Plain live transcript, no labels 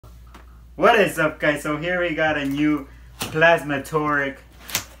What is up, guys? So here we got a new Plasmatoric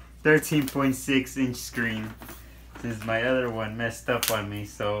 13.6 inch screen. Since my other one messed up on me,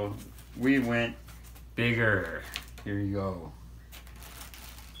 so we went bigger. Here we go.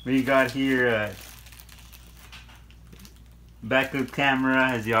 We got here a backup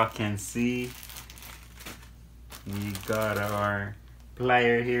camera, as y'all can see. We got our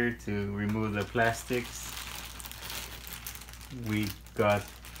plier here to remove the plastics. We got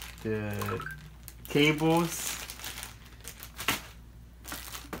the cables,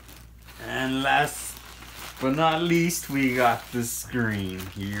 and last but not least, we got the screen.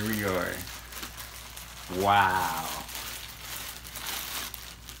 Here we are. Wow,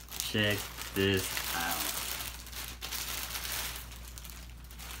 check this out.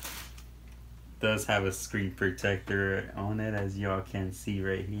 Does have a screen protector on it, as y'all can see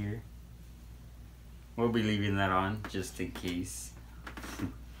right here. We'll be leaving that on just in case.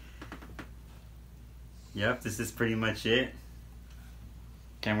 Yep, this is pretty much it.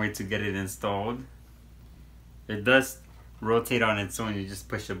 Can't wait to get it installed. It does rotate on its own. You just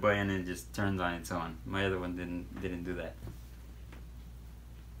push a button and it just turns on its own. My other one didn't do that.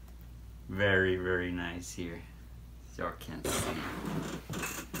 Very, very nice here. Y'all can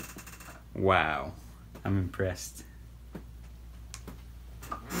see. Wow, I'm impressed.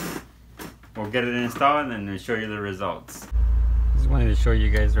 We'll get it installed and we'll show you the results. Just wanted to show you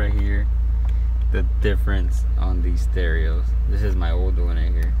guys right here the difference on these stereos. This is my old one right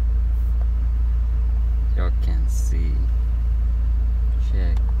here. Y'all can see.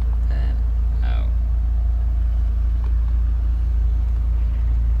 Check that out.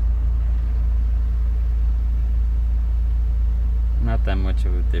 Not that much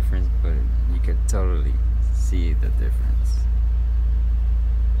of a difference, but you could totally see the difference.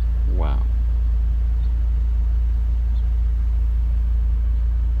 Wow.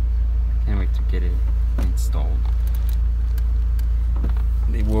 Can't wait to get it installed.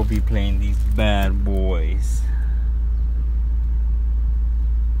 They will be playing these bad boys.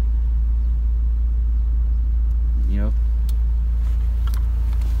 Yep.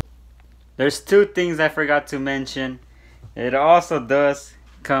 There's two things I forgot to mention. It also does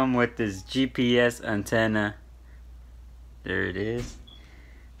come with this GPS antenna. There it is.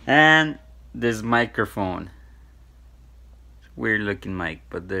 And this microphone. Weird looking mic,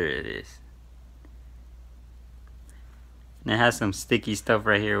 but there it is. And it has some sticky stuff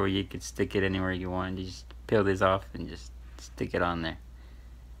right here where you could stick it anywhere you want. You just peel this off and just stick it on there.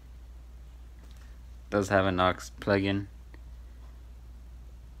 Does have an aux plug-in.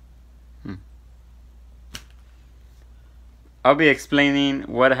 I'll be explaining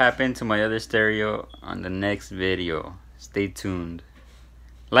what happened to my other stereo on the next video. Stay tuned.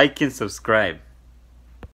 Like and subscribe.